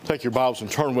Take your Bibles and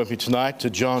turn with me tonight to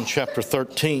John chapter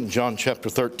 13. John chapter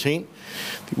 13.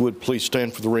 If you would, please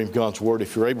stand for the reading of God's Word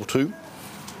if you're able to.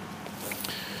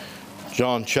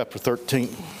 John chapter 13.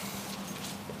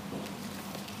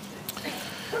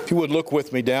 If you would look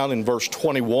with me down in verse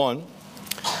 21.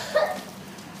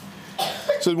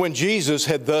 It says, when Jesus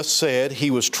had thus said,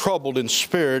 he was troubled in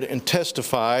spirit and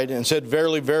testified and said,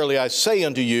 Verily, verily, I say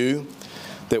unto you,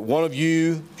 that one of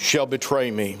you shall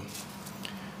betray me.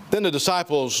 Then the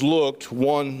disciples looked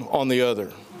one on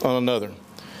another,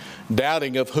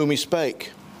 doubting of whom he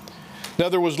spake. Now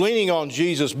there was leaning on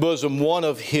Jesus' bosom one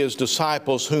of his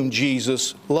disciples whom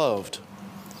Jesus loved.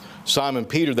 Simon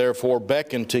Peter therefore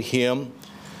beckoned to him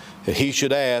that he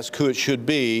should ask who it should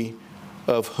be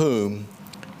of whom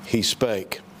he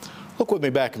spake. Look with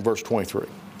me back in verse 23.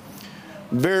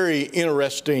 Very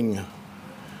interesting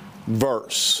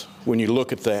verse when you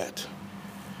look at that.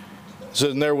 It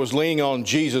says, and there was leaning on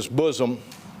Jesus' bosom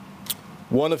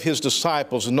one of his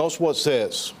disciples, and notice what it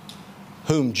says,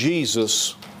 whom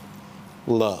Jesus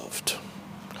loved.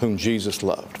 Whom Jesus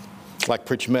loved. Like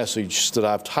preach a message that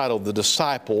I've titled, The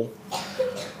Disciple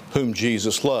Whom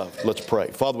Jesus Loved. Let's pray.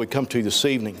 Father, we come to you this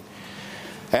evening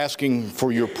asking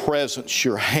for your presence,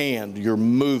 your hand, your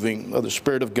moving of the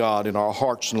Spirit of God in our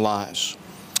hearts and lives.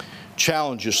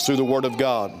 Challenge us through the Word of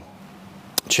God.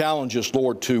 Challenge us,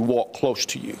 Lord, to walk close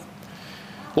to you.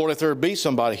 Lord, if there be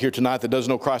somebody here tonight that doesn't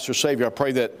know Christ their Savior, I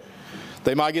pray that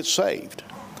they might get saved.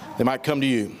 They might come to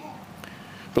you.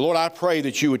 But Lord, I pray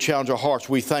that you would challenge our hearts.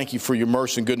 We thank you for your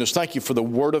mercy and goodness. Thank you for the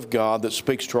Word of God that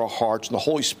speaks to our hearts and the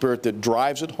Holy Spirit that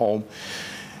drives it home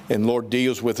and, Lord,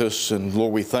 deals with us. And,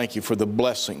 Lord, we thank you for the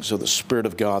blessings of the Spirit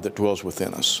of God that dwells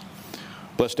within us.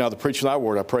 Bless now the preaching of thy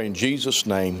word. I pray in Jesus'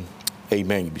 name,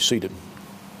 amen. You be seated.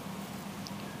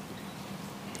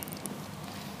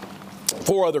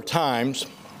 4 other times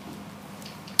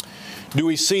do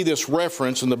we see this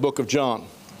reference in the book of John.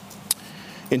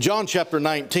 In John chapter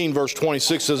 19, verse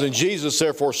 26 says, And Jesus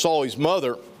therefore saw his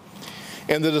mother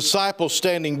and the disciples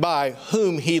standing by,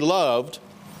 whom he loved.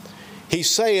 He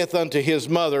saith unto his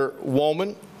mother,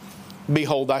 Woman,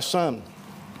 behold thy son.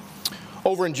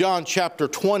 Over in John chapter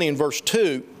 20 and verse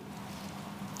 2,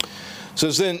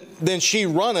 says, Then she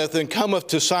runneth and cometh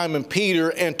to Simon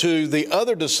Peter and to the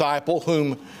other disciple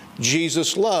whom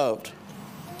Jesus loved,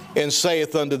 and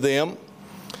saith unto them,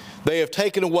 They have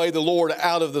taken away the Lord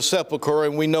out of the sepulchre,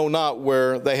 and we know not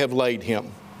where they have laid him.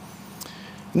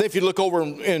 And then if you look over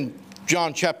in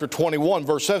John chapter 21,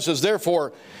 verse 7, says,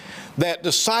 Therefore that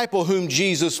disciple whom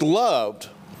Jesus loved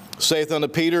saith unto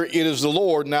Peter, It is the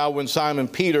Lord. Now when Simon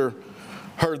Peter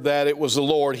heard that it was the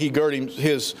Lord, he girded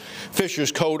his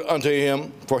fisher's coat unto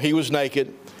him, for he was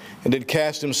naked, and did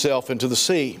cast himself into the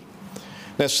sea.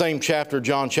 That same chapter,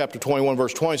 John chapter 21,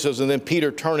 verse 20 says, And then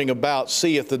Peter turning about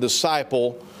seeth the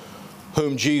disciple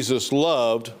whom Jesus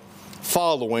loved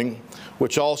following,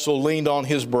 which also leaned on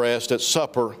his breast at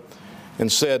supper,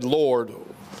 and said, Lord,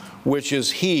 which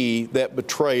is he that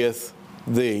betrayeth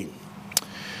thee?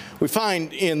 We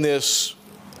find in this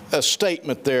a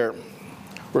statement there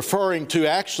referring to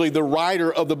actually the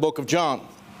writer of the book of John,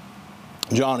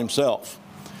 John himself.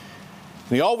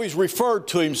 And he always referred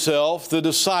to himself, the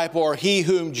disciple, or he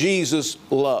whom Jesus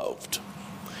loved.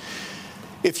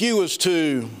 If you was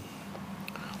to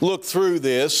look through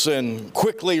this and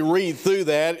quickly read through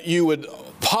that, you would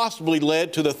possibly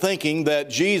lead to the thinking that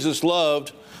Jesus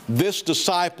loved this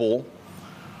disciple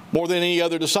more than any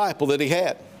other disciple that he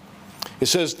had. It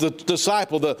says the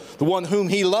disciple, the one whom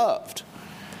he loved.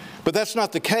 But that's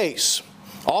not the case.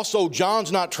 Also,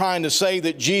 John's not trying to say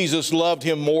that Jesus loved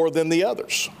him more than the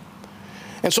others.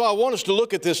 And so I want us to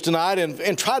look at this tonight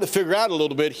and try to figure out a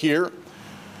little bit here,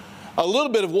 a little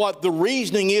bit of what the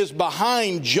reasoning is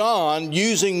behind John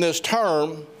using this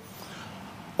term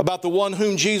about the one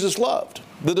whom Jesus loved,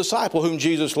 the disciple whom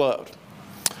Jesus loved.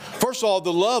 First of all,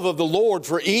 the love of the Lord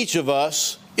for each of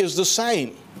us is the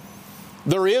same.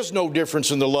 There is no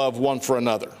difference in the love one for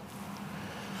another.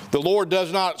 The Lord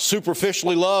does not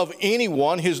superficially love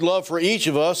anyone. His love for each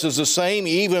of us is the same,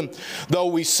 even though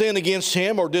we sin against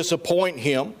Him or disappoint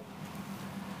Him.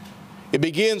 It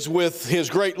begins with His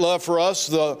great love for us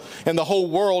and the whole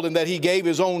world, and that He gave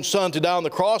His own Son to die on the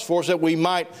cross for us that we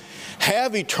might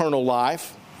have eternal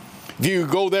life. If you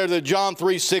go there to John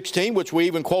 3:16, which we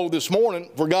even quoted this morning,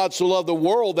 for God so loved the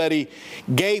world that He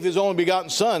gave His only begotten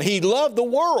Son. He loved the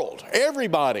world,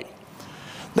 everybody.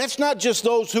 That's not just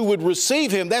those who would receive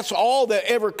Him. That's all that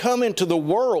ever come into the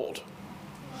world.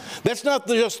 That's not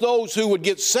just those who would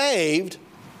get saved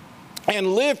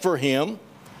and live for Him,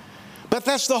 but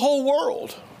that's the whole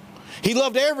world. He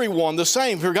loved everyone the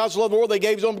same. For God so loved the world, they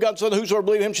gave His only begotten Son, whosoever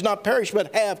believes in Him should not perish,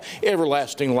 but have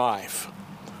everlasting life.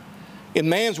 In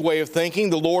man's way of thinking,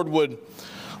 the Lord would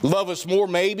love us more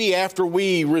maybe after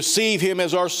we receive Him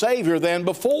as our Savior than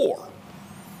before.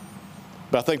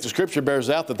 But I think the Scripture bears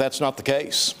out that that's not the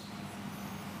case.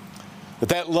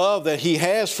 That love that He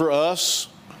has for us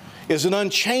is an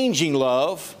unchanging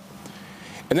love.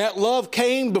 And that love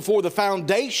came before the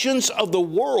foundations of the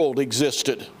world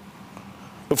existed.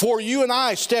 Before you and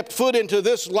I stepped foot into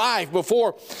this life,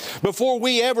 before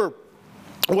we ever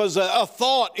was a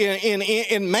thought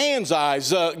in man's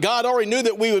eyes, God already knew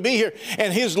that we would be here,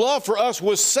 and His love for us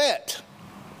was set.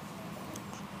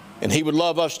 And He would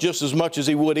love us just as much as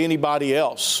He would anybody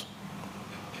else.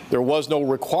 There was no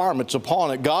requirements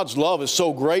upon it. God's love is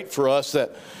so great for us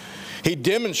that He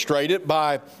demonstrated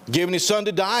by giving His Son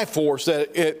to die for us.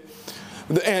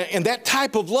 And that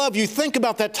type of love, you think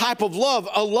about that type of love,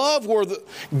 a love where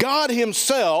God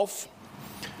Himself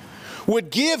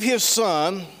would give His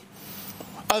Son,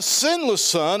 a sinless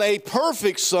Son, a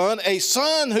perfect Son, a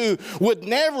Son who would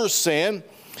never sin,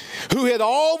 who had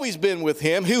always been with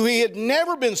Him, who He had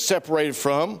never been separated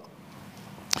from,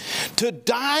 to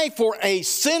die for a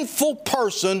sinful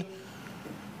person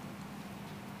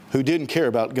who didn't care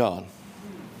about God,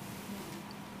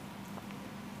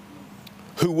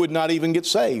 who would not even get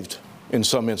saved in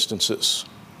some instances,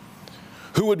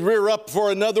 who would rear up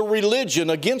for another religion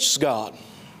against God,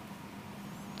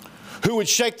 who would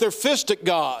shake their fist at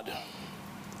God.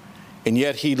 And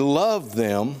yet He loved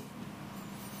them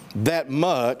that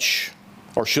much,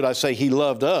 or should I say He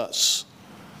loved us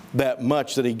that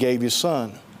much that He gave His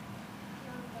Son.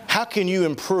 How can you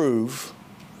improve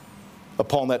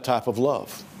upon that type of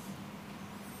love?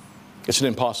 It's an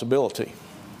impossibility.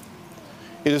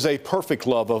 It is a perfect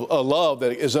love, a love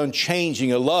that is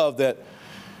unchanging, a love that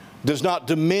does not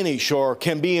diminish or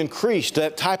can be increased.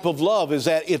 That type of love is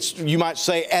at its, you might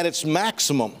say, at its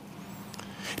maximum.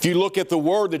 If you look at the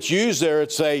word that's used there,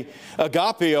 it's a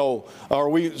agapeo, or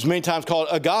we many times call it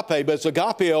agape, but it's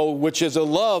agapeo, which is a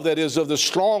love that is of the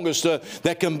strongest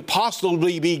that can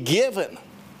possibly be given.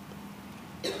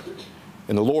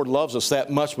 And the Lord loves us that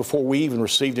much before we even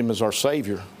received Him as our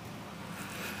Savior.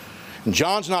 And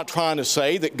John's not trying to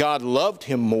say that God loved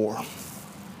him more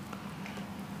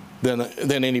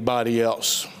than anybody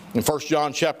else. In 1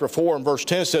 John chapter 4 and verse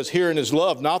 10 it says, "Herein is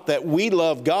love, not that we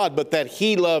love God, but that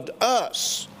He loved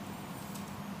us."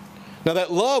 Now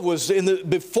that love was in the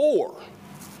before.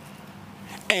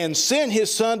 And sent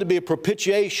His Son to be a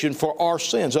propitiation for our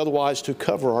sins, otherwise to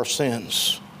cover our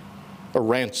sins, a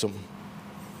ransom.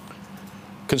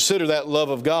 Consider that love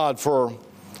of God for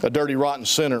a dirty, rotten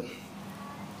sinner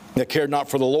that cared not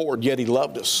for the Lord, yet He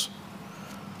loved us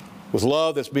with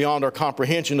love that's beyond our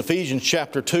comprehension. Ephesians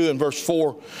chapter 2 and verse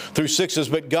 4 through 6 says,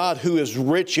 "But God, who is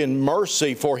rich in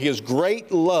mercy, for His great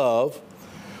love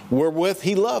wherewith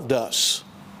He loved us,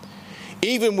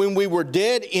 even when we were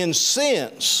dead in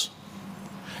sins,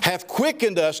 hath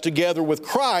quickened us together with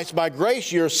Christ. By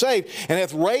grace ye are saved, and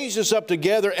hath raised us up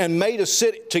together and made us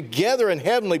sit together in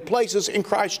heavenly places in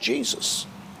Christ Jesus."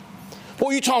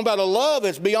 Boy, you're talking about a love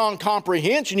that's beyond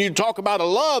comprehension. You talk about a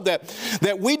love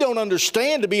that we don't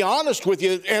understand, to be honest with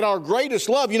you. At our greatest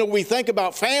love, you know, we think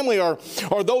about family or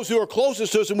those who are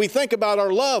closest to us, and we think about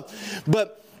our love.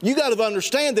 But you got to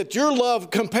understand that your love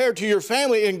compared to your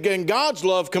family and God's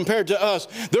love compared to us,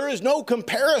 there is no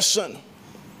comparison.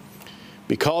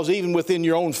 Because even within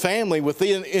your own family,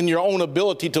 in your own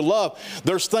ability to love,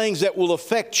 there's things that will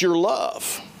affect your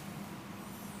love.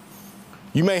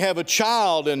 You may have a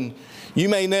child and you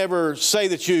may never say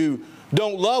that you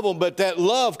don't love them, but that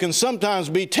love can sometimes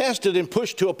be tested and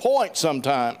pushed to a point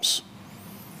sometimes.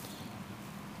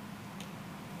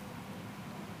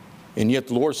 And yet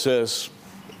the Lord says,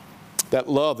 that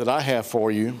love that I have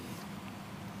for you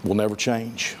will never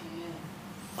change.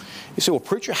 You say, well,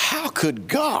 preacher, how could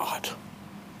God,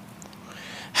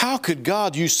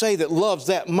 you say that loves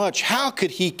that much, how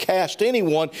could He cast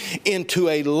anyone into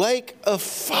a lake of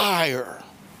fire?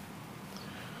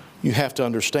 You have to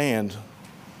understand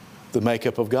the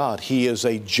makeup of God. He is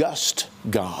a just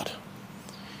God.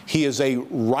 He is a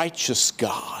righteous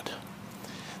God.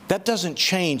 That doesn't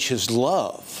change His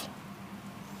love.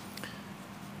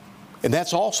 And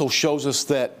that also shows us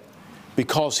that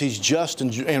because He's just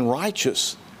and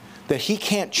righteous, that He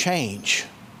can't change.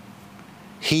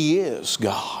 He is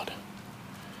God.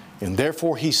 And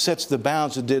therefore He sets the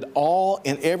bounds and did all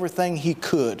and everything He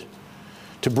could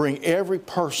to bring every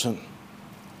person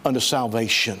unto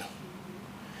salvation.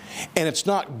 And it's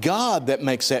not God that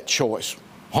makes that choice.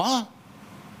 Huh?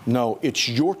 No, it's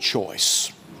your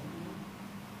choice.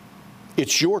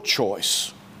 It's your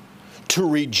choice. to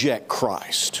reject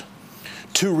Christ,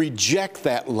 to reject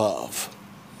that love,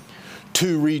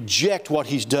 to reject what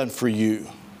He's done for you.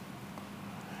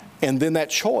 And then that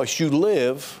choice, you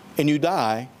live and you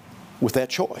die with that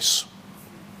choice.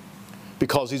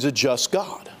 Because He's a just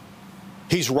God.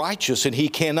 He's righteous and He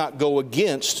cannot go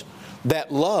against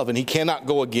that love, and He cannot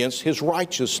go against His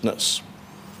righteousness.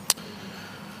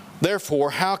 Therefore,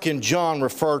 how can John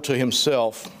refer to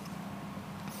himself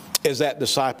as that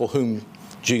disciple whom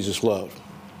Jesus loved?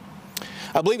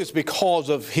 I believe it's because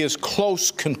of his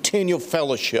close continual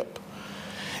fellowship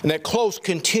and that close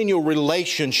continual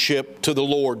relationship to the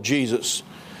Lord Jesus.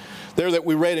 There that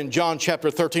we read in John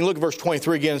chapter 13, look at verse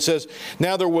 23 again. It says,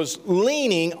 now there was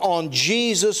leaning on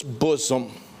Jesus'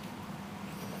 bosom.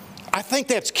 I think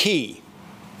that's key.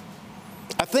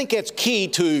 I think that's key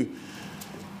to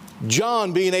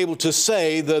John being able to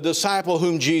say the disciple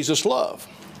whom Jesus loved.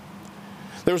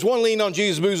 There was one leaning on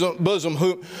Jesus' bosom,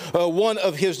 one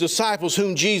of His disciples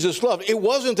whom Jesus loved. It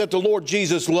wasn't that the Lord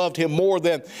Jesus loved him more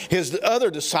than His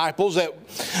other disciples, but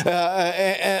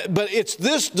it's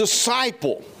this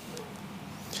disciple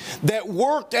that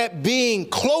worked at being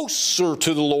closer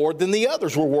to the Lord than the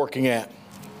others were working at.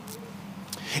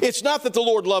 It's not that the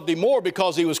Lord loved him more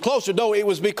because he was closer. No, it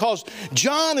was because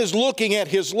John is looking at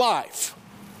his life.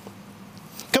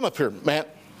 Come up here,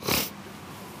 Matt.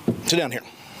 Sit down here.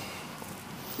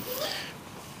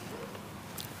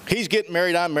 He's getting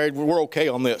married, I'm married. We're okay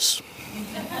on this.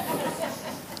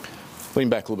 Lean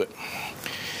back a little bit.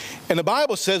 And the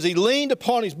Bible says he leaned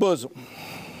upon his bosom.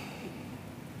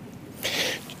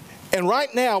 And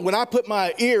right now, when I put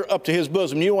my ear up to his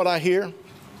bosom, you know what I hear?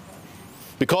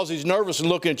 Because he's nervous and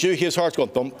looking at you, his heart's going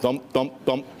thump, thump, thump,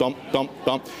 thump, thump, thump,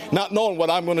 thump, not knowing what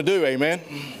I'm going to do, amen?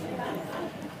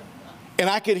 And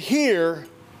I could hear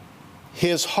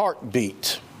his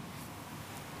heartbeat.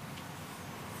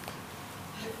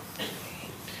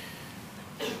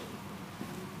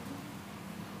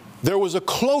 There was a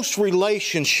close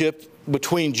relationship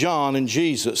between John and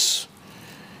Jesus,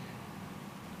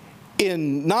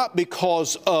 not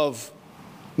because of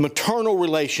maternal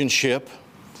relationship,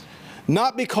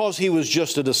 not because he was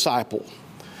just a disciple,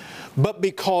 but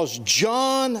because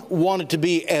John wanted to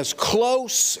be as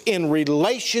close in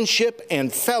relationship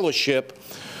and fellowship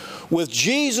with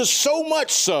Jesus, so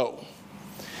much so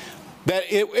that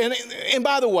and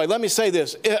by the way, let me say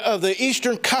this, of the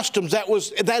Eastern customs,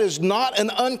 that is not an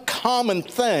uncommon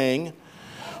thing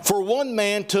for one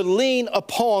man to lean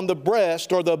upon the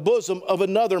breast or the bosom of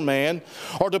another man,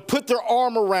 or to put their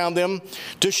arm around them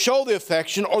to show the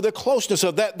affection or the closeness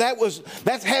of that.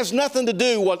 That has nothing to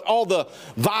do with all the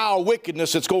vile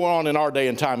wickedness that's going on in our day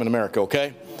and time in America,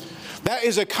 okay? That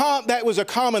was a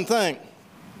common thing.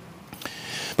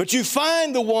 But you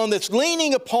find the one that's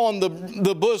leaning upon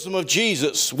the bosom of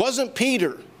Jesus wasn't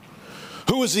Peter,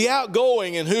 who was the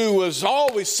outgoing and who was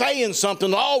always saying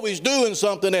something, always doing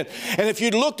something. And if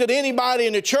you looked at anybody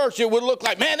in the church, it would look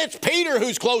like, man, it's Peter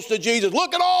who's close to Jesus.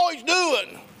 Look at all he's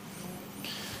doing.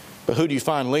 But who do you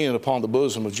find leaning upon the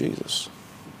bosom of Jesus?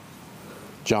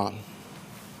 John,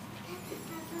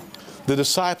 the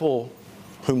disciple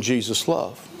whom Jesus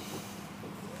loved.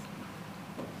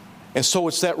 And so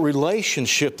it's that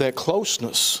relationship, that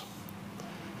closeness.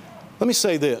 Let me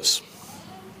say this.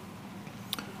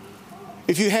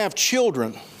 If you have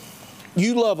children,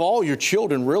 you love all your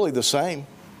children really the same.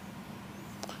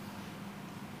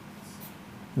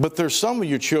 But there's some of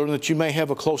your children that you may have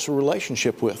a closer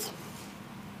relationship with.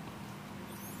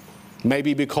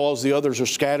 Maybe because the others are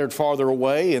scattered farther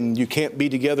away and you can't be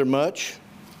together much.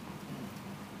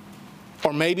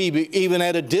 Or maybe even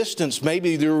at a distance,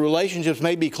 maybe their relationships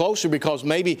may be closer because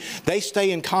maybe they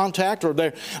stay in contact, or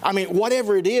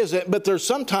whatever it is. But there's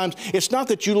sometimes, it's not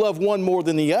that you love one more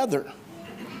than the other.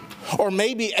 Or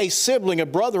maybe a sibling, a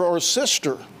brother or a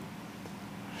sister.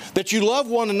 That you love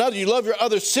one another, you love your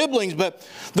other siblings, but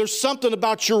there's something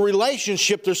about your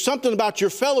relationship, there's something about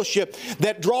your fellowship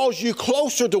that draws you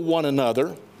closer to one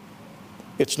another.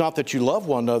 It's not that you love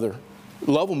one another,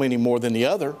 love them any more than the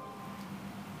other.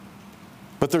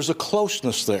 But there's a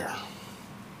closeness there.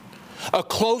 A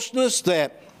closeness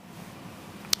that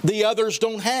the others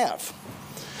don't have.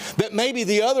 That maybe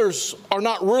the others are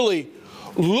not really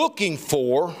looking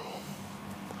for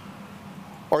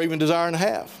or even desiring to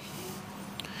have.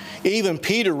 Even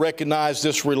Peter recognized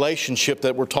this relationship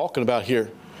that we're talking about here.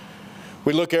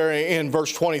 We look in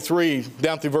verse 23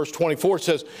 down through verse 24. It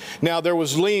says, now there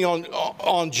was leaning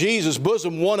on Jesus'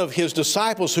 bosom one of his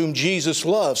disciples whom Jesus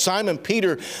loved. Simon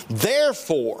Peter,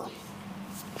 therefore,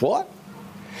 what?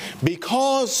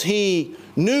 Because he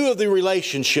knew of the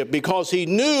relationship, because he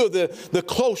knew of the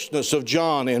closeness of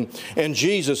John and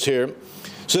Jesus here,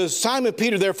 says, Simon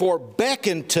Peter therefore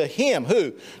beckoned to him,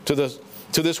 who? To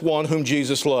this one whom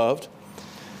Jesus loved,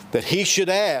 that he should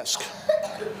ask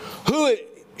who it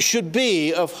should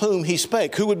be of whom he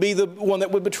spake. Who would be the one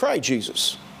that would betray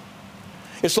Jesus?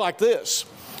 It's like this.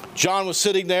 John was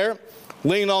sitting there,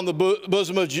 leaning on the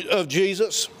bosom of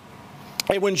Jesus.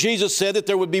 And when Jesus said that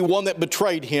there would be one that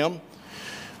betrayed him,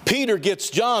 Peter gets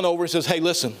John over and says, hey,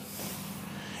 listen.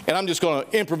 And I'm just going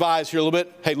to improvise here a little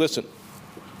bit. Hey, listen.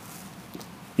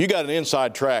 You got an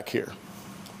inside track here.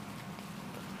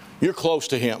 You're close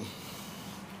to him.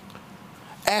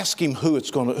 Ask him who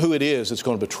it is that's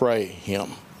going to betray him.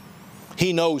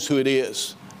 He knows who it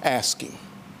is. Ask him.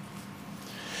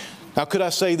 Now, could I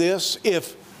say this?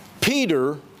 If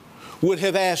Peter would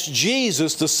have asked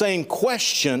Jesus the same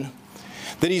question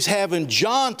that he's having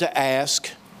John to ask,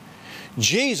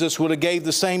 Jesus would have gave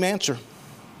the same answer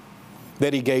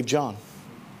that he gave John.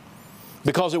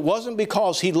 Because it wasn't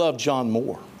because he loved John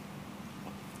more.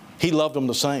 He loved him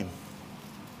the same.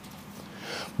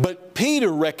 But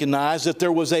Peter recognized that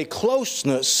there was a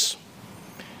closeness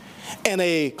and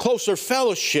a closer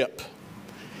fellowship.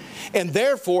 And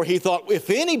therefore he thought,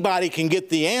 if anybody can get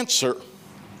the answer,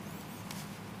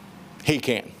 he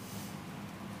can.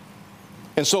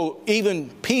 And so even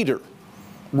Peter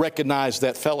recognized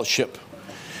that fellowship.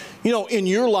 You know, in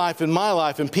your life, in my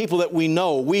life, and people that we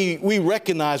know, we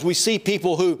recognize, we see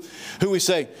people who we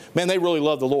say, man, they really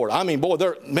love the Lord. I mean, boy,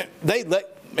 they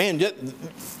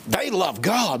love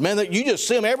God, man. You just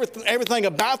see them, everything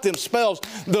about them spells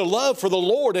the love for the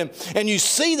Lord. And you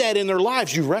see that in their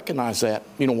lives. You recognize that.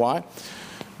 You know why?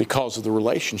 Because of the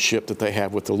relationship that they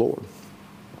have with the Lord.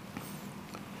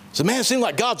 So, man, it seems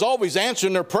like God's always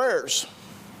answering their prayers.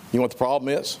 You know what the problem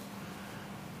is?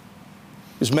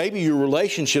 Is maybe your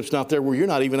relationship's not there where you're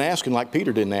not even asking like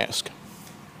Peter didn't ask.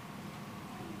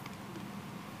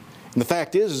 And the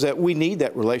fact is that we need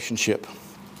that relationship.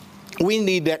 We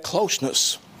need that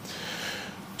closeness.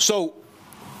 So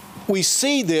we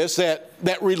see this,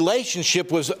 that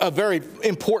relationship was a very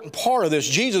important part of this.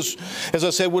 Jesus, as I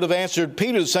said, would have answered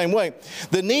Peter the same way.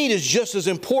 The need is just as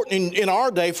important in our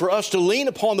day for us to lean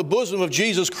upon the bosom of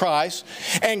Jesus Christ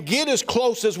and get as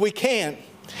close as we can.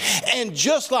 And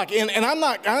just like, and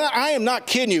I am not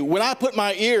kidding you. When I put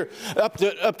my ear up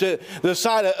to the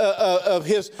side of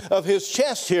his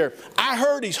chest here, I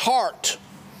heard his heart.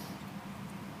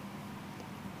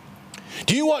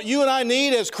 Do you know what you and I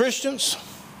need as Christians?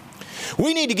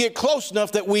 We need to get close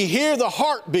enough that we hear the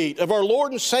heartbeat of our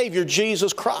Lord and Savior,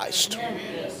 Jesus Christ.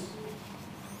 Yes.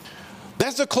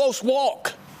 That's a close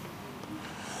walk.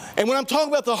 And when I'm talking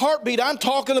about the heartbeat, I'm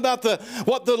talking about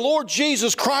what the Lord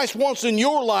Jesus Christ wants in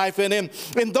your life and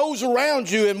in those around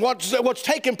you, and what's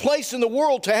taking place in the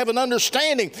world, to have an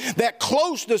understanding, that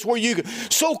closeness where you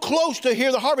so close to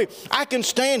hear the heartbeat. I can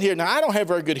stand here. Now, I don't have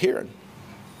very good hearing,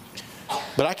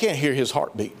 but I can't hear his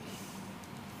heartbeat.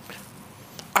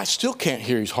 I still can't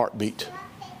hear his heartbeat.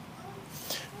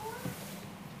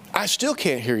 I still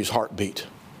can't hear his heartbeat.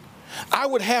 I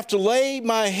would have to lay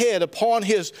my head upon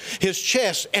his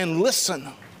chest and listen.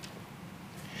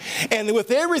 And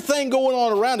with everything going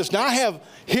on around us, now I have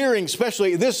hearing,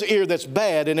 especially this ear, that's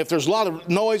bad, and if there's a lot of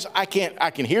noise, I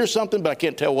can hear something, but I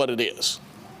can't tell what it is.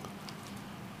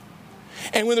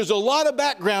 And when there's a lot of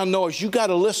background noise, you got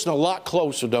to listen a lot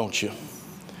closer, don't you?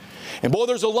 And boy,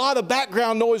 there's a lot of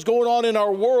background noise going on in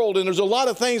our world, and there's a lot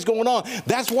of things going on.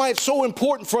 That's why it's so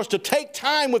important for us to take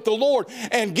time with the Lord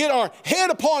and get our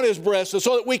head upon his breast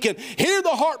so that we can hear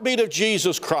the heartbeat of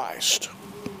Jesus Christ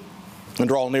and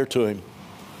draw near to him.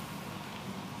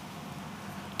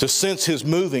 To sense his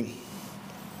moving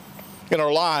in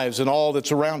our lives and all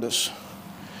that's around us.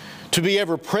 To be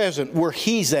ever present where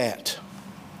he's at.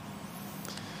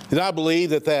 And I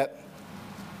believe that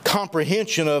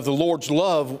comprehension of the Lord's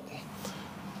love,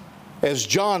 as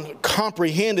John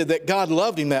comprehended that God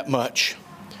loved him that much,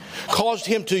 caused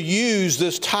him to use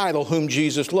this title, whom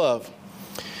Jesus loved.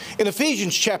 In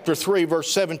Ephesians chapter 3,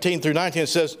 verse 17 through 19, it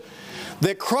says,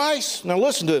 that Christ, now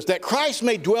listen to this, that Christ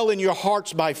may dwell in your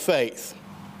hearts by faith,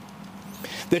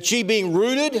 that ye being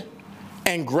rooted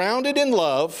and grounded in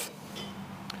love,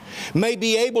 may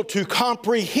be able to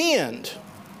comprehend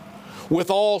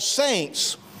with all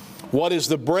saints what is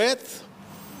the breadth,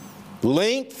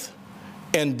 length,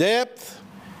 and depth,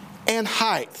 and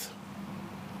height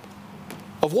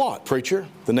of what, preacher?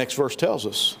 The next verse tells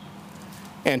us.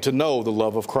 And to know the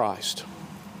love of Christ,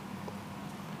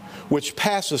 which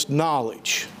passeth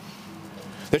knowledge,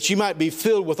 that ye might be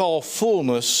filled with all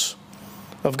fullness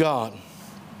of God.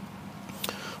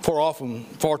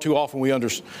 Far too often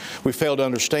we fail to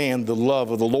understand the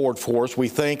love of the Lord for us. We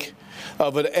think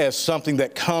of it as something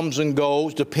that comes and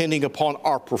goes depending upon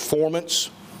our performance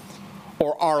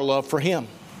or our love for Him.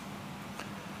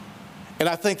 And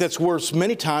I think that's where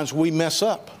many times we mess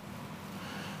up.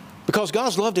 Because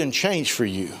God's love didn't change for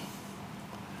you.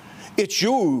 It's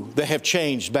you that have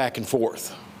changed back and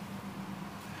forth.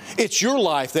 It's your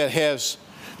life that has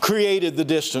created the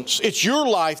distance. It's your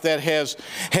life that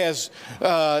has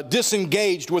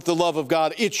disengaged with the love of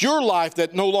God. It's your life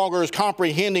that no longer is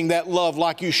comprehending that love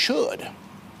like you should.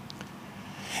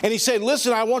 And He said,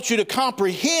 listen, I want you to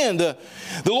comprehend. The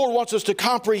Lord wants us to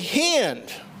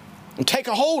comprehend and take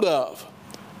a hold of.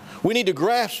 We need to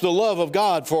grasp the love of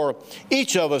God for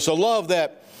each of us, a love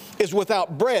that is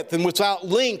without breadth and without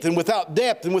length and without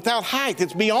depth and without height.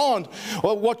 It's beyond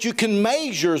what you can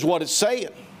measure is what it's saying.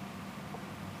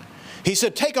 He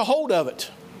said, take a hold of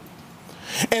it.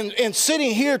 And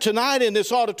sitting here tonight in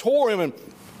this auditorium and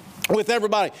with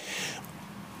everybody,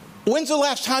 when's the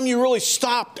last time you really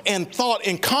stopped and thought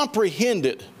and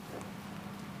comprehended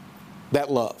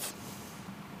that love?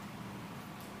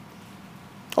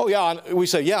 Oh yeah, we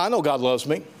say, yeah, I know God loves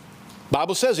me.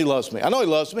 Bible says He loves me. I know He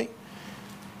loves me.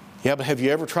 Yeah, but have you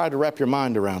ever tried to wrap your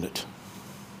mind around it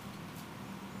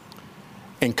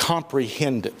and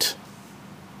comprehend it?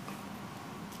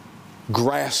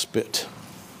 Grasp it.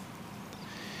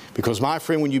 Because my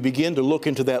friend, when you begin to look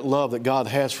into that love that God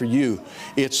has for you,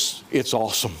 it's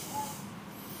awesome.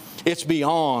 It's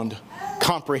beyond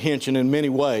comprehension in many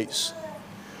ways.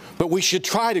 But we should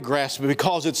try to grasp it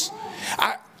because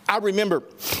I remember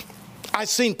I've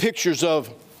seen pictures of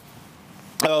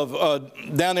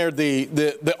down there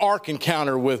the Ark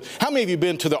Encounter with, how many of you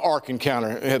been to the Ark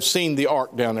Encounter, have seen the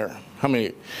Ark down there? How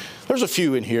many? There's a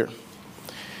few in here.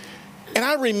 And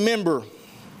I remember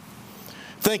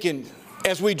thinking,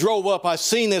 as we drove up, I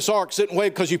seen this Ark sitting way,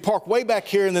 because you park way back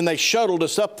here and then they shuttled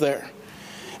us up there.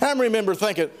 And I remember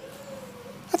thinking,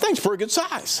 that thing's pretty good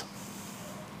size.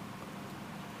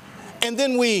 And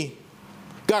then we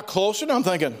got closer and I'm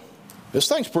thinking, this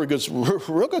thing's pretty good,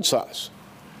 real good size.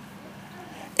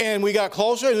 And we got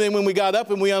closer, and then when we got up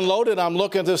and we unloaded, I'm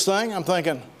looking at this thing, I'm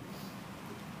thinking,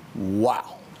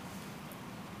 wow.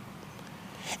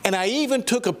 And I even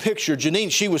took a picture. Janine,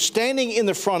 she was standing in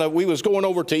the front of, we was going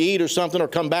over to eat or something, or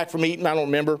come back from eating, I don't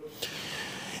remember.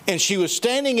 And she was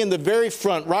standing in the very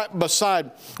front, right beside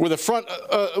where the front,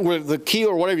 where the keel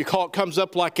or whatever you call it comes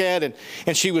up like that.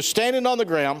 And she was standing on the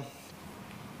ground.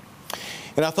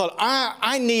 And I thought,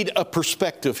 I need a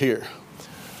perspective here.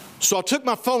 So I took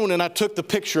my phone and I took the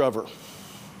picture of her.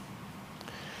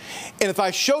 And if I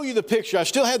show you the picture, I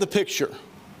still have the picture.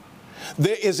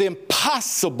 It is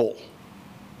impossible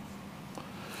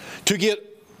to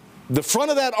get the front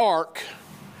of that ark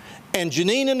and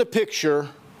Janine in the picture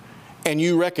and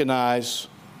you recognize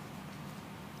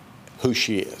who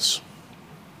she is.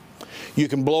 You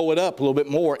can blow it up a little bit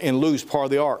more and lose part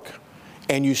of the ark,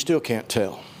 and you still can't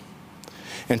tell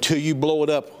until you blow it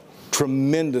up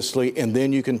tremendously, and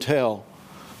then you can tell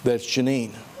that it's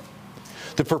Janine.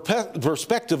 The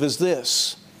perspective is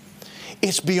this: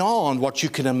 it's beyond what you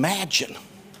can imagine.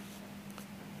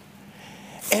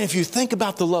 And if you think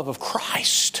about the love of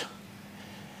Christ,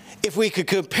 if we could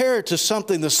compare it to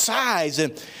something the size,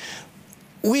 and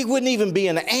we wouldn't even be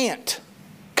an ant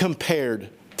compared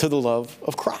to the love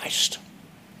of Christ.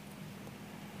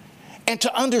 And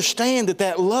to understand that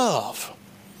that love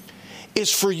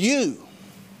is for you.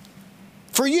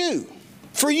 For you.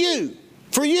 For you.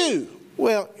 For you.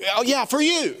 Well, yeah, for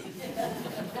you.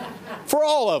 For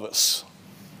all of us.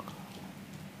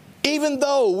 Even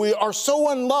though we are so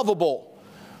unlovable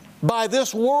by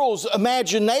this world's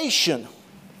imagination,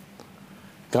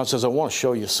 God says, I want to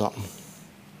show you something.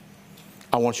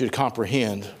 I want you to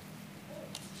comprehend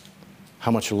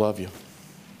how much I love you.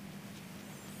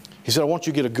 He said, I want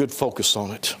you to get a good focus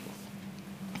on it.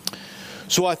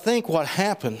 So I think what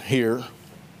happened here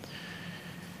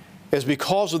is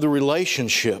because of the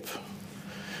relationship,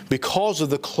 because of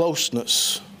the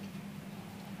closeness,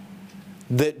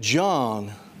 that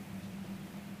John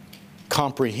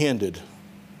comprehended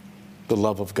the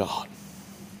love of God.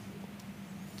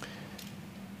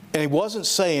 And he wasn't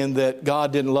saying that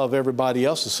God didn't love everybody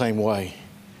else the same way.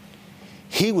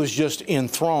 He was just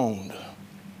enthroned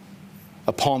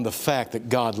upon the fact that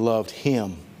God loved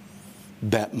him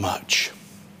that much.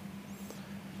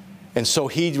 And so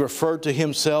he referred to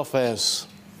himself as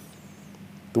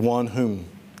the one whom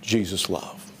Jesus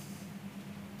loved.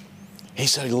 He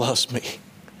said he loves me.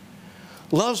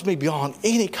 Loves me beyond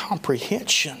any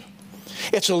comprehension.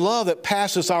 It's a love that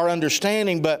passes our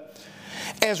understanding, but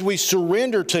as we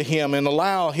surrender to Him and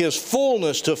allow His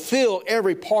fullness to fill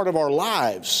every part of our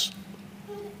lives,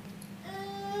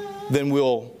 then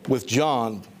we'll, with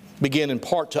John, begin in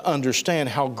part to understand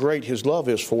how great His love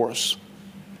is for us.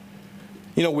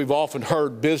 You know, we've often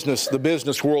heard the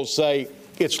business world say,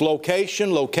 it's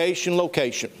location, location,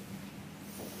 location.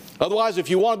 Otherwise, if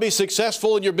you want to be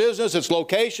successful in your business, it's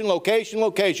location, location,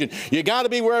 location. You got to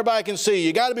be where everybody can see.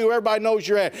 You got to be where everybody knows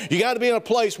you're at. You got to be in a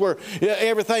place where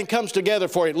everything comes together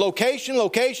for you. Location,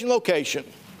 location, location.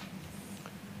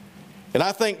 And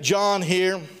I think John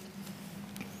here,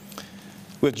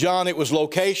 with John, it was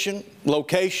location,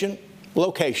 location,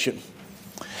 location.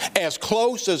 As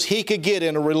close as he could get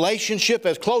in a relationship,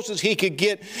 as close as he could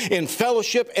get in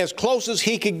fellowship, as close as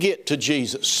he could get to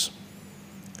Jesus.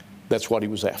 That's what he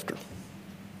was after.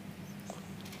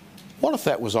 What if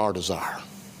that was our desire?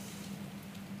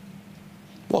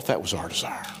 What if that was our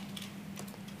desire?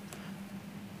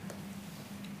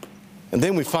 And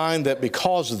then we find that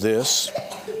because of this,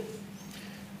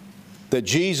 that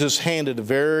Jesus handed a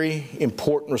very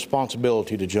important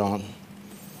responsibility to John.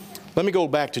 Let me go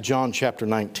back to John chapter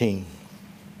 19.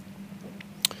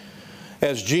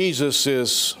 As Jesus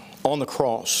is on the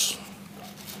cross,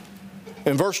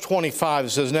 in verse 25 it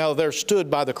says, "Now there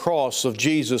stood by the cross of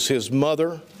Jesus His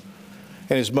mother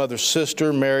and His mother's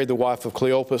sister, Mary the wife of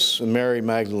Cleopas, and Mary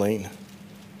Magdalene.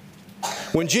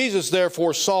 When Jesus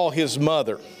therefore saw His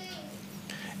mother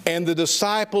and the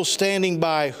disciple standing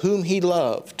by whom He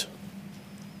loved,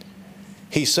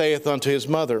 He saith unto His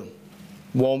mother,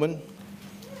 Woman,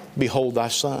 behold thy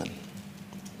son.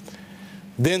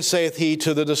 Then saith He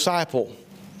to the disciple,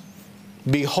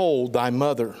 Behold thy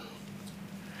mother.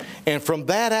 And from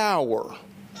that hour,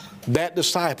 that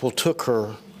disciple took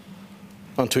her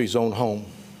unto his own home."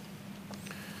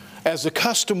 As the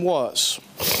custom was,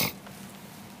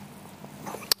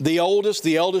 the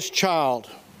eldest child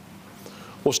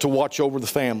was to watch over the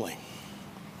family.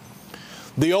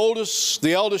 The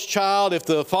eldest child, if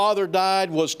the father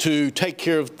died, was to take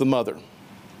care of the mother,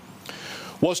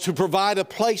 was to provide a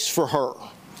place for her,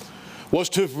 was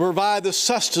to provide the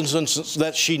sustenance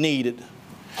that she needed,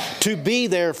 to be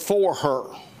there for her.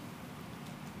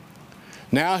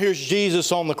 Now here's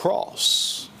Jesus on the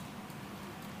cross,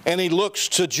 and He looks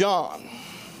to John.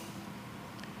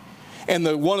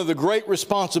 And one of the great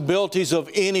responsibilities of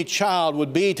any child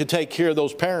would be to take care of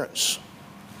those parents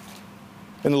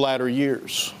in the latter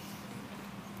years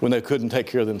when they couldn't take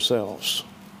care of themselves.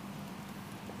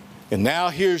 And now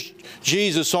here's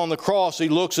Jesus on the cross. He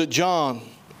looks at John.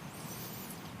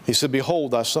 He said,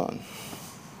 Behold thy son.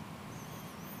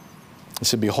 He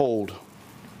said, Behold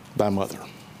thy mother.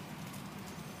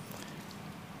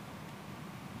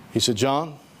 He said,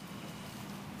 John,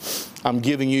 I'm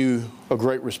giving you a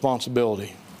great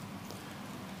responsibility.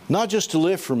 Not just to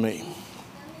live for me,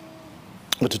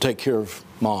 but to take care of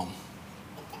Mom.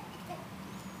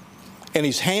 And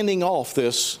He's handing off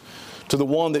this to the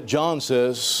one that John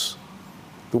says,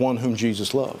 the one whom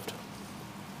Jesus loved.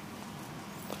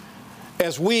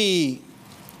 As we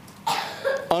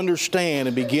understand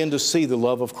and begin to see the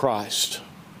love of Christ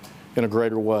in a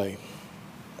greater way,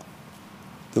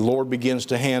 the Lord begins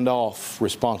to hand off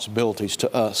responsibilities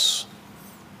to us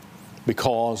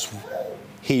because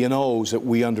He knows that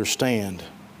we understand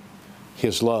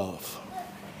His love.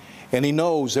 And He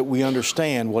knows that we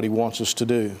understand what He wants us to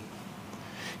do.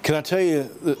 Can I tell you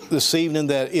this evening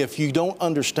that if you don't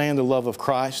understand the love of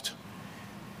Christ,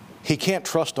 He can't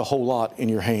trust a whole lot in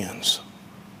your hands.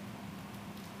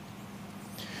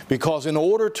 Because in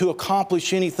order to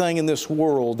accomplish anything in this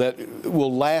world that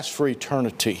will last for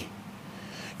eternity,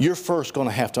 you're first going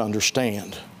to have to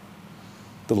understand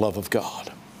the love of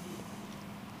God.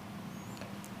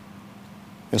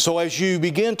 And so as you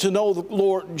begin to know the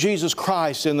Lord Jesus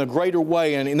Christ in the greater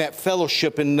way and in that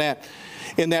fellowship, in that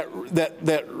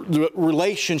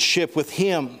relationship with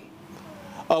Him,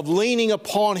 of leaning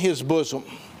upon His bosom,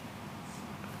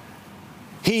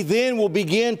 He then will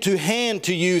begin to hand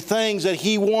to you things that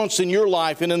He wants in your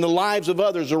life and in the lives of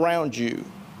others around you.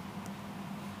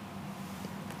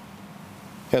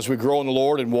 As we grow in the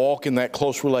Lord and walk in that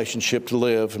close relationship to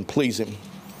live and please Him,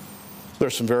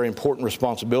 there's some very important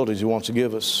responsibilities He wants to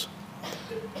give us.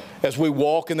 As we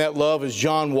walk in that love as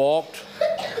John walked,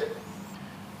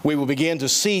 we will begin to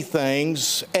see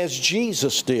things as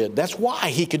Jesus did. That's why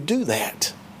He could do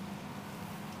that.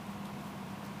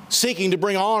 Seeking to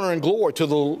bring honor and glory to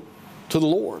the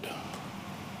Lord.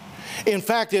 In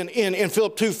fact, in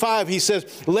Philippians 2:5, he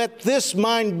says, Let this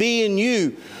mind be in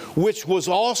you, which was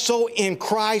also in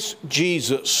Christ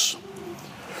Jesus.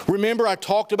 Remember, I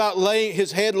talked about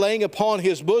His head laying upon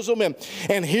His bosom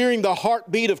and hearing the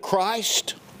heartbeat of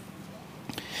Christ.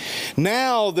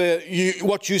 Now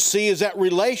what you see is that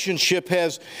relationship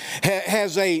has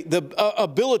the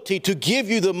ability to give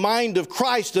you the mind of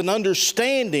Christ, an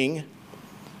understanding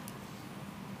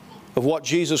of what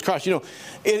Jesus Christ. You know,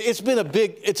 it's been a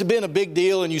big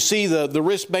deal, and you see the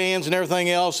wristbands and everything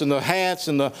else, and the hats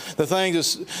and the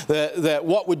things that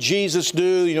what would Jesus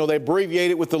do? You know, they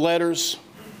abbreviate it with the letters,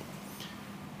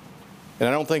 and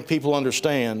I don't think people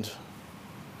understand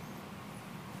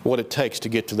what it takes to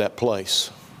get to that place,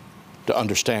 to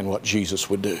understand what Jesus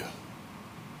would do.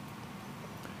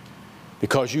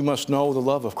 Because you must know the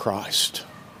love of Christ,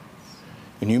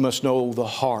 and you must know the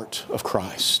heart of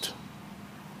Christ,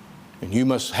 and you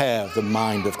must have the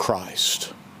mind of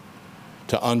Christ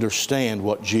to understand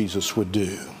what Jesus would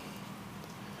do.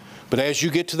 But as you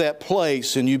get to that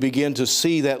place and you begin to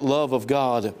see that love of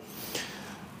God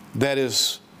that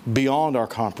is beyond our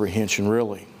comprehension,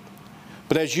 really.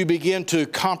 But as you begin to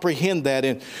comprehend that,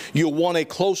 and you'll want a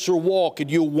closer walk,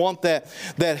 and you'll want that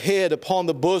head upon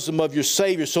the bosom of your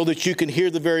Savior so that you can hear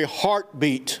the very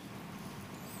heartbeat,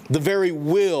 the very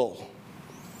will,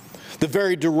 the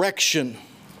very direction,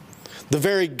 the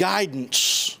very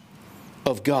guidance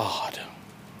of God.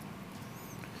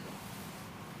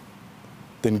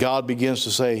 Then God begins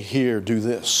to say, here, do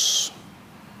this.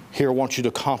 Here, I want you to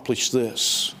accomplish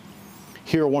this.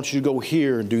 Here, I want you to go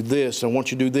here and do this, and I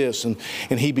want you to do this. And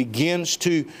He begins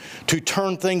to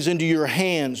turn things into your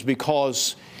hands,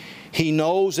 because He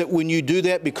knows that when you do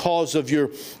that, because of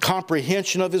your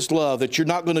comprehension of His love, that you're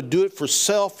not going to do it for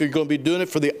self, you're going to be doing it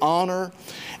for the honor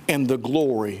and the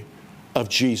glory of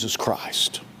Jesus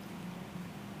Christ.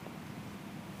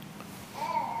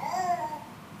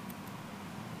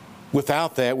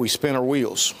 Without that, we spin our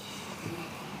wheels.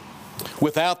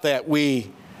 Without that,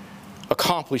 we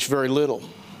accomplish very little.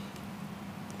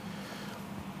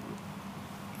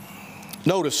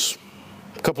 Notice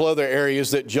a couple other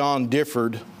areas that John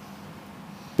differed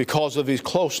because of his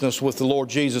closeness with the Lord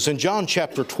Jesus. In John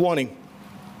chapter 20,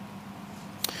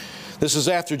 this is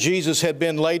after Jesus had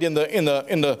been laid in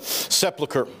the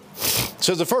sepulcher. It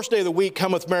says, the first day of the week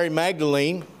cometh Mary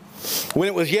Magdalene, when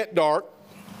it was yet dark,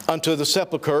 unto the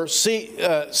sepulchre, and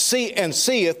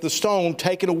seeth the stone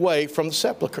taken away from the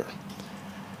sepulchre.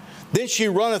 Then she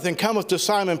runneth and cometh to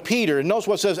Simon Peter. And notice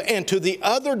what it says, and to the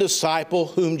other disciple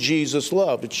whom Jesus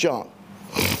loved. It's John.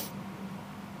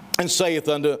 And saith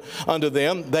unto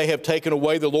them, they have taken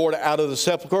away the Lord out of the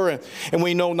sepulchre, and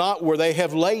we know not where they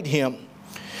have laid him.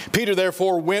 Peter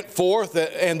therefore went forth,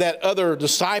 and that other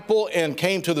disciple, and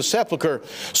came to the sepulchre.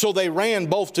 So they ran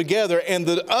both together, and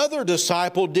the other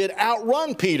disciple did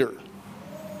outrun Peter.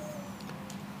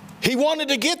 He wanted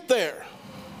to get there.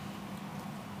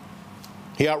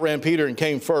 He outran Peter and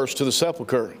came first to the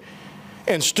sepulchre.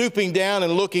 And stooping down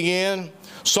and looking in,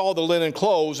 saw the linen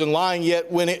clothes, and lying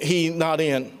yet went he not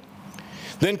in.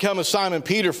 Then cometh Simon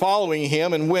Peter following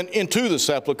him, and went into the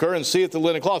sepulchre, and seeth the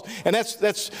linen cloths. And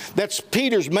that's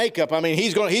Peter's makeup. I mean,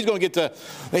 he's going to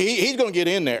get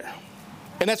in there,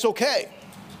 and that's okay.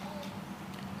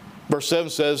 Verse 7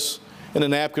 says, and the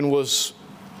napkin was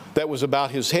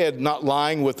about his head, not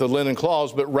lying with the linen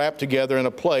cloths, but wrapped together in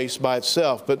a place by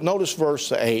itself. But notice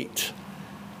verse 8.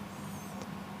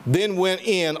 Then went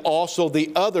in also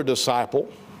the other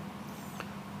disciple,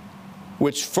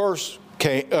 which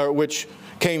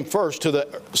came first to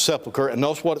the sepulchre, and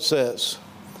notice what it says.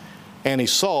 And he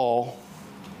saw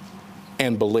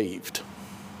and believed.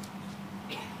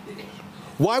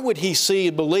 Why would he see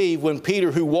and believe when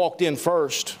Peter, who walked in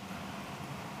first,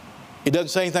 it doesn't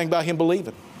say anything about him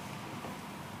believing?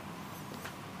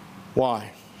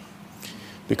 Why?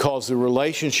 Because the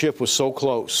relationship was so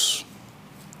close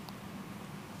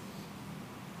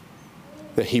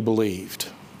that he believed.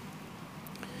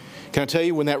 Can I tell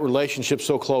you, when that relationship's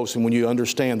so close and when you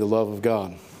understand the love of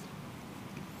God,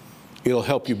 it'll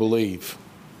help you believe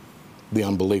the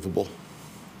unbelievable.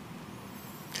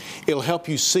 It'll help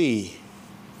you see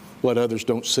what others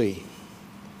don't see.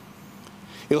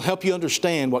 It'll help you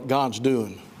understand what God's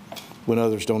doing when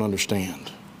others don't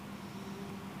understand.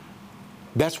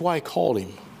 That's why He called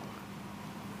him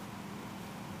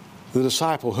the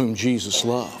disciple whom Jesus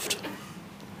loved.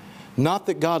 Not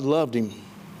that God loved him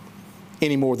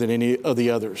any more than any of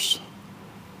the others,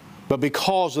 but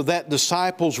because of that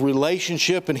disciple's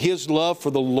relationship and his love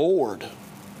for the Lord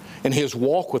and his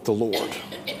walk with the Lord.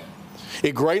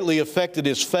 It greatly affected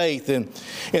his faith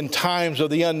in times of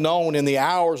the unknown, in the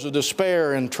hours of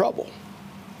despair and trouble.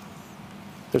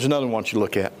 There's another one I want you to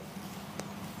look at.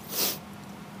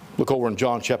 Look over in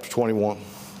John chapter 21.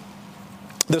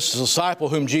 This disciple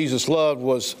whom Jesus loved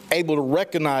was able to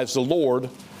recognize the Lord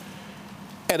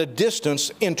at a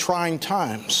distance in trying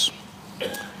times.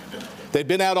 They'd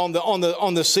been out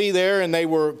on the sea there, and they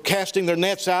were casting their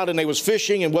nets out, and they was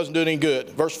fishing and wasn't doing any good.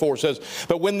 Verse 4 says,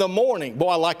 but when the morning, boy,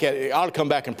 I like that. I ought to come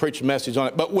back and preach a message on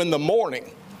it. But when the morning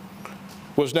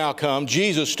was now come,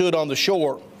 Jesus stood on the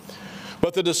shore.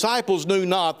 But the disciples knew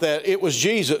not that it was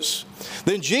Jesus.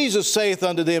 Then Jesus saith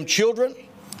unto them, children,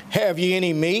 have ye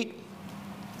any meat?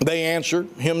 They answered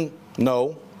him,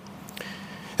 no.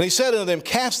 And he said unto them,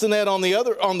 cast the net on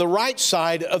the right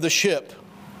side of the ship,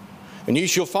 and ye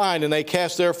shall find. And they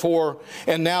cast therefore,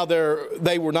 and now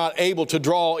they were not able to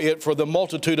draw it for the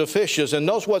multitude of fishes. And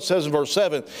notice what it says in verse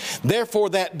 7.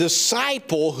 Therefore that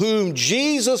disciple whom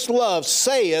Jesus loved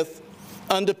saith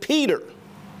unto Peter,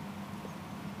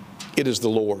 it is the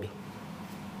Lord.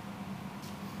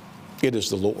 It is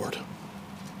the Lord.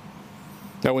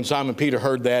 Now when Simon Peter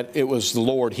heard that it was the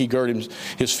Lord, he girded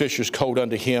his fisher's coat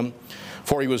unto him,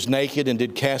 for he was naked, and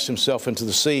did cast himself into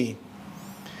the sea.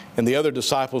 And the other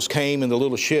disciples came in the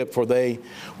little ship, for they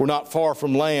were not far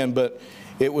from land, but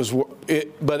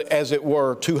as it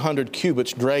were 200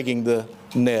 cubits, dragging the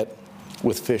net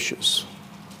with fishes.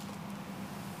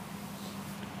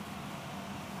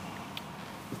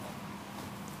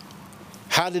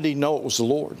 How did he know it was the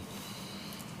Lord?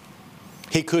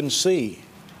 He couldn't see.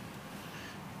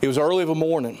 It was early of a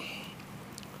morning.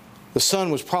 The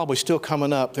sun was probably still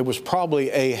coming up. There was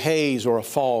probably a haze or a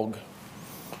fog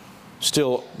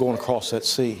still going across that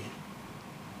sea.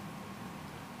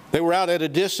 They were out at a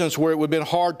distance where it would have been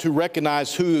hard to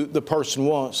recognize who the person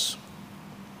was.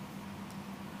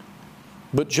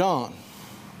 But John,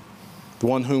 the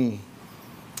one whom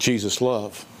Jesus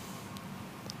loved,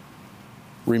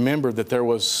 remembered that there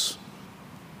was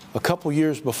a couple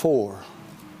years before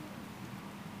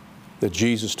that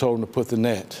Jesus told him to put the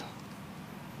net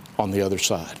on the other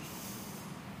side.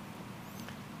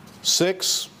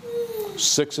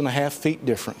 6.5 feet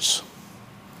difference,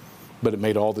 but it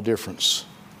made all the difference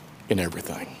in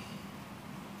everything.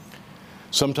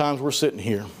 Sometimes we're sitting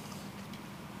here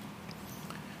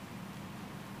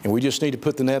and we just need to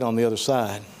put the net on the other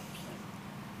side.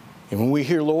 And when we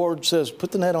hear Lord says,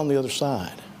 put the net on the other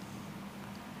side,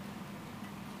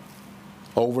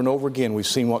 over and over again we've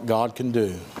seen what God can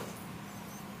do.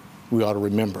 We ought to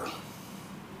remember,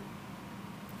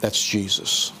 that's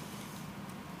Jesus.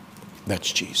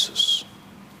 That's Jesus.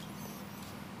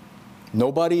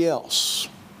 Nobody else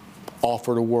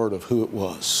offered a word of who it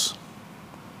was.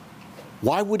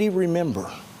 Why would he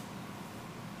remember?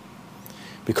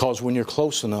 Because when you're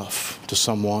close enough to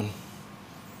someone,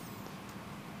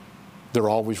 they're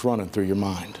always running through your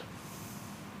mind.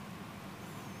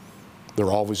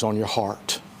 They're always on your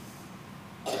heart.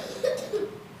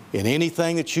 And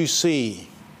anything that you see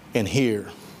and hear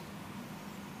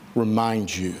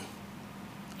reminds you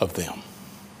of them.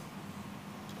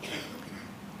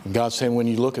 And God's saying when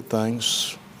you look at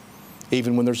things,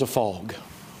 even when there's a fog,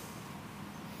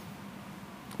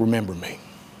 remember me.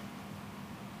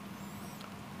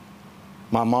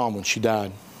 My mom, when she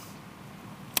died,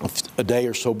 a day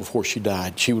or so before she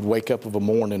died, she would wake up of a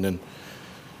morning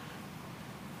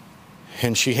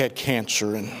and she had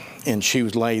cancer, and she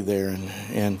would lay there,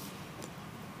 and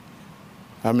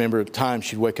I remember at the time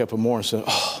she'd wake up in the morning and say,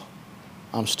 oh,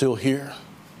 I'm still here.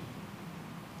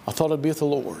 I thought I'd be with the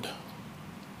Lord.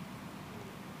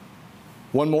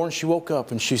 One morning she woke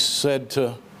up and she said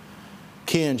to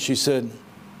Ken, she said,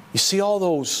 you see all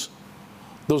those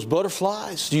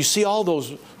butterflies? Do you see all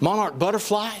those monarch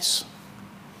butterflies?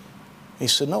 He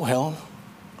said, no, Helen,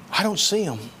 I don't see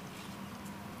them.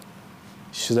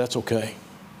 She said, that's okay.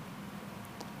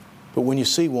 But when you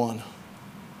see one,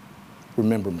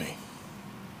 remember me.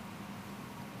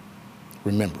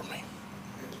 Remember me.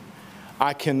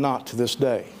 I cannot to this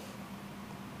day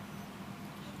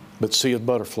but see a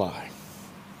butterfly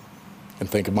and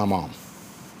think of my mom.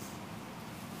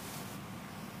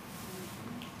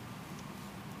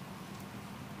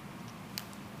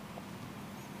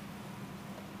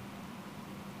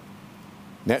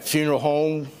 In that funeral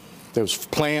home, there was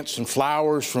plants and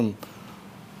flowers from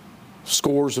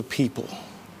scores of people.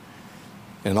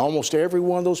 And almost every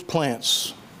one of those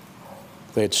plants,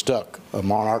 they had stuck a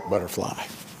monarch butterfly.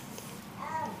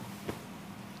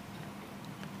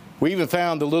 We even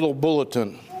found a little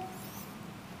bulletin.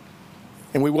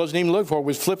 And we wasn't even looking for it. We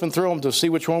was flipping through them to see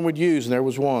which one we'd use, and there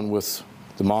was one with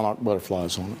the monarch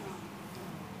butterflies on it.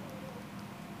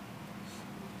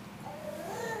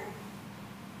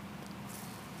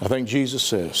 I think Jesus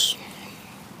says,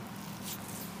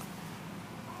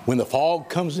 when the fog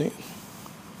comes in,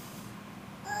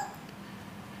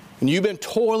 and you've been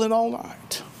toiling all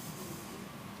night,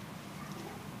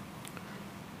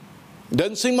 it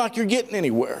doesn't seem like you're getting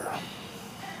anywhere.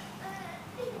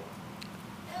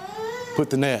 put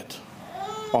the net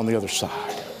on the other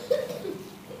side.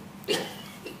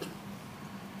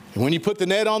 And when you put the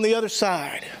net on the other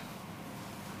side,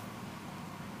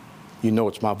 you know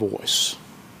it's my voice.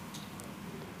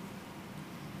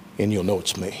 And you'll know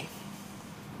it's me.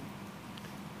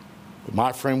 But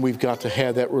my friend, we've got to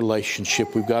have that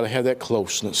relationship. We've got to have that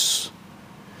closeness.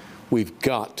 We've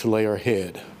got to lay our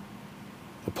head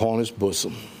upon His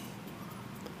bosom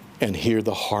and hear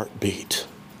the heartbeat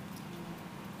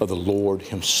of the Lord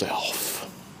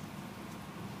Himself.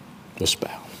 Let's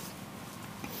bow.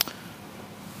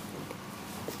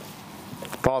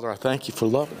 Father, I thank You for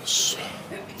loving us.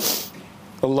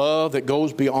 A love that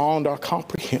goes beyond our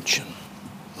comprehension.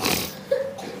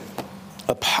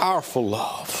 A powerful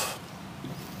love.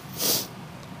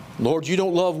 Lord, You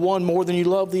don't love one more than You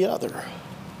love the other.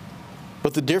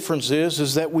 But the difference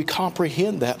is that we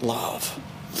comprehend that love.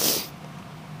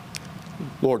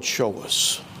 Lord, show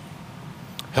us.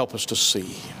 Help us to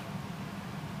see.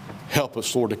 Help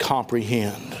us, Lord, to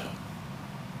comprehend.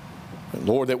 And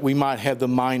Lord, that we might have the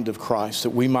mind of Christ,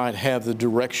 that we might have the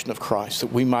direction of Christ,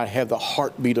 that we might have the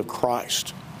heartbeat of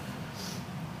Christ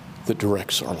that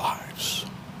directs our lives.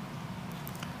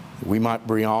 That we might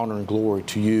bring honor and glory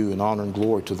to You and honor and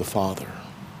glory to the Father.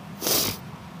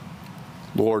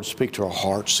 Lord, speak to our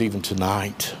hearts even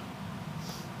tonight.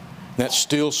 That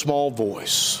still small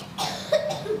voice.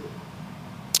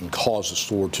 And cause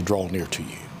us, Lord, to draw near to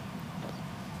You.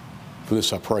 For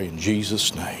this I pray in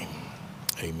Jesus' name.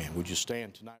 Amen. Would you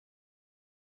stand tonight?